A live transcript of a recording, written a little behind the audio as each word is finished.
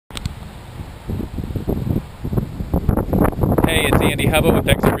Andy Hubba with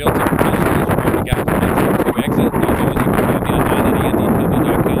Exit Realty Professionals. Remember, guys, to exit. As always, you can find me online at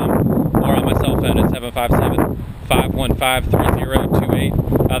andhubba.com or on my cell phone at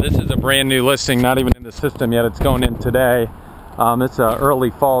 757-515-3028. This is a brand new listing, not even in the system yet. It's going in today. It's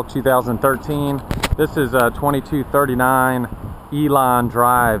early fall 2013. This is 2239 Elon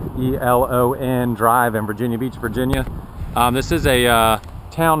Drive, E-L-O-N Drive in Virginia Beach, Virginia. This is a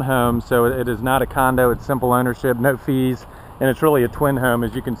townhome, so it is not a condo. It's simple ownership, no fees, and it's really a twin home.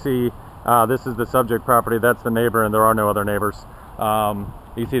 As you can see, this is the subject property, that's the neighbor, and there are no other neighbors.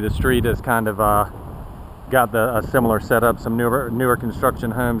 You see the street has kind of got a similar setup, some newer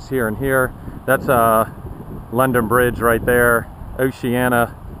construction homes here and here. That's London Bridge right there.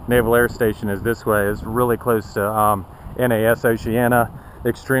 Oceana Naval Air Station is this way. It's really close to NAS Oceana,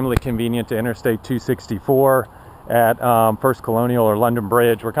 extremely convenient to Interstate 264 at First Colonial or London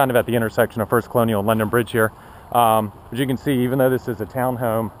Bridge. We're kind of at the intersection of First Colonial and London Bridge here. As you can see, even though this is a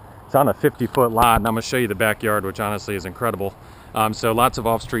townhome, it's on a 50-foot lot, and I'm going to show you the backyard, which honestly is incredible. So lots of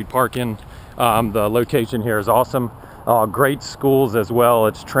off-street parking. The location here is awesome. Great schools as well.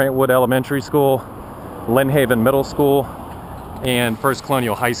 It's Trantwood Elementary School, Lynn Haven Middle School, and First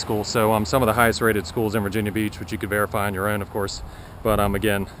Colonial High School. So some of the highest rated schools in Virginia Beach, which you could verify on your own, of course. But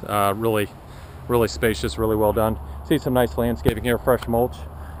again, really spacious, really well done. See some nice landscaping here, fresh mulch.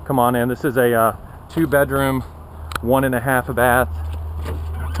 Come on in. This is a 2-bedroom, 1.5 bath,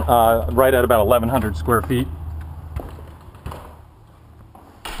 right at about 1,100 square feet.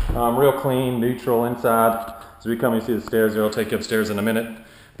 Real clean, neutral inside. As we come, you see the stairs here. I'll take you upstairs in a minute.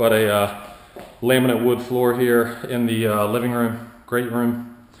 But a laminate wood floor here in the living room, great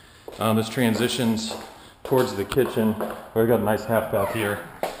room. This transitions towards the kitchen. We've got a nice half bath here,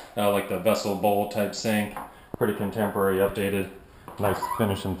 like the vessel bowl type sink. Pretty contemporary, updated. Nice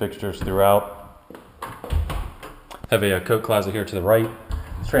finishing fixtures throughout. Have a coat closet here to the right.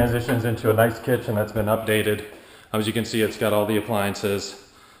 This transitions into a nice kitchen that's been updated. As you can see, it's got all the appliances,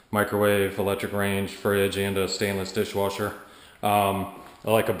 microwave, electric range, fridge, and a stainless dishwasher.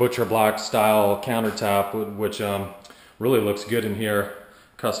 Like a butcher block style countertop, which really looks good in here.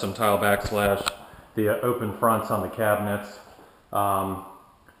 Custom tile backsplash. The open fronts on the cabinets,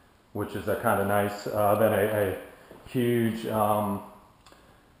 which is kind of nice. Then a huge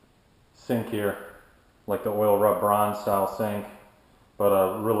sink here, like the oil rub bronze style sink,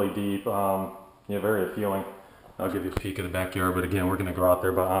 but really deep, very appealing. I'll give you a peek of the backyard, but again, we're going to go out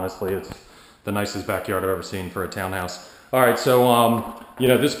there, but honestly, it's the nicest backyard I've ever seen for a townhouse. All right, so,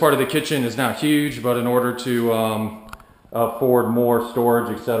 this part of the kitchen is not huge, but in order to afford more storage,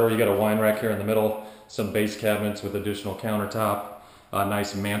 etc., you got a wine rack here in the middle, some base cabinets with additional countertop, a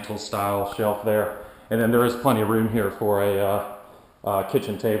nice mantle style shelf there, and then there is plenty of room here for a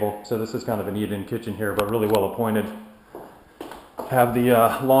kitchen table. So this is kind of an eat-in kitchen here, but really well appointed. Have the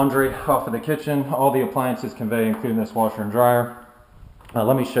laundry off of the kitchen, all the appliances convey, including this washer and dryer.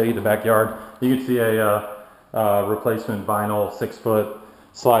 Let me show you the backyard. You can see a replacement vinyl 6-foot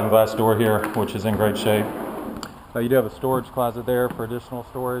sliding glass door here, which is in great shape. You do have a storage closet there for additional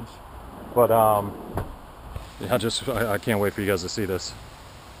storage, but I can't wait for you guys to see this.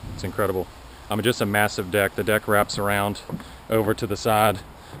 It's incredible. Just a massive deck. The deck wraps around over to the side,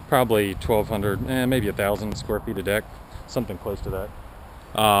 probably 1,200, maybe 1,000 square feet of deck, something close to that.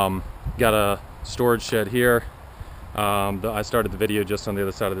 Got a storage shed here. I started the video just on the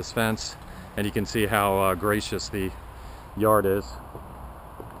other side of this fence, and you can see how gracious the yard is.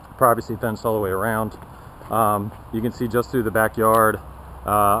 Privacy fence all the way around. You can see just through the backyard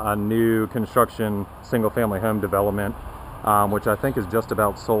a new construction single-family home development, which I think is just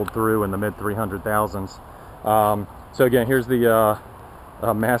about sold through in the mid 300,000s. So again, here's the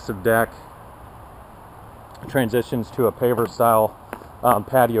massive deck. Transitions to a paver-style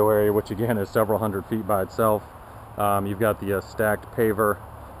patio area, which again is several hundred feet by itself. You've got the stacked paver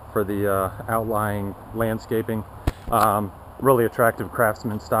for the outlying landscaping. Really attractive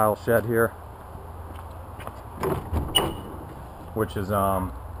craftsman style shed here, which is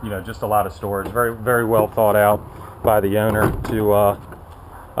just a lot of storage. Very well thought out by the owner to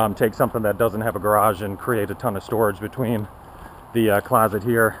take something that doesn't have a garage and create a ton of storage between the closet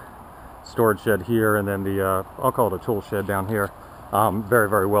here, storage shed here, and then the I'll call it a tool shed down here.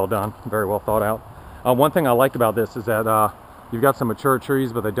 Very well done, very well thought out. One thing I like about this is that you've got some mature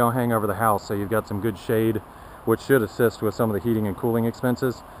trees, but they don't hang over the house, so you've got some good shade, which should assist with some of the heating and cooling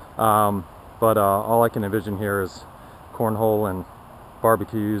expenses. But all I can envision here is cornhole and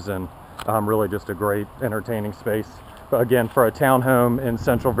barbecues, and really just a great entertaining space. But again, for a townhome in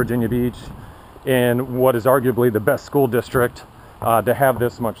central Virginia Beach, in what is arguably the best school district, to have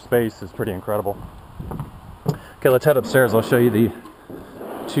this much space is pretty incredible. Okay, let's head upstairs. I'll show you the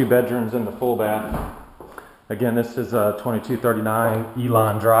 2 bedrooms and the full bath. Again, this is 2239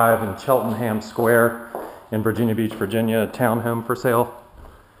 Elon Drive in Cheltenham Square in Virginia Beach, Virginia. A townhome for sale.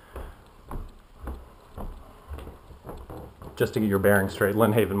 Just to get your bearings straight,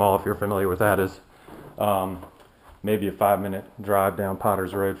 Lynn Haven Mall, if you're familiar with that, is maybe a 5-minute drive down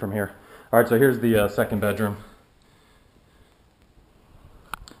Potter's Road from here. All right, so here's the second bedroom.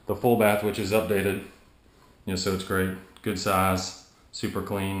 The full bath, which is updated, so it's great. Good size, super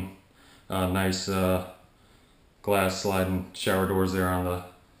clean, nice glass sliding shower doors there on the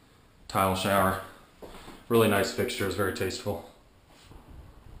tile shower. Really nice fixtures, very tasteful.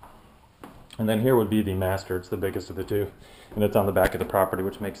 And then here would be the master. It's the biggest of the two, and it's on the back of the property,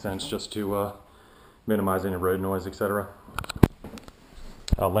 which makes sense just to minimize any road noise, etc.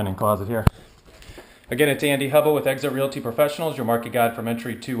 Linen closet here. Again, it's Andy Hubba with Exit Realty Professionals, your market guide from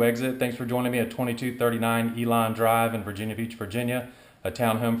entry to exit. Thanks for joining me at 2239 Elon Drive in Virginia Beach, Virginia. A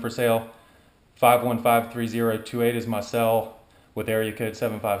townhome for sale. 515-3028 is my cell with area code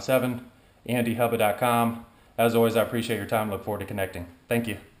 757. AndyHubba.com. As always, I appreciate your time. Look forward to connecting. Thank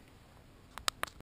you.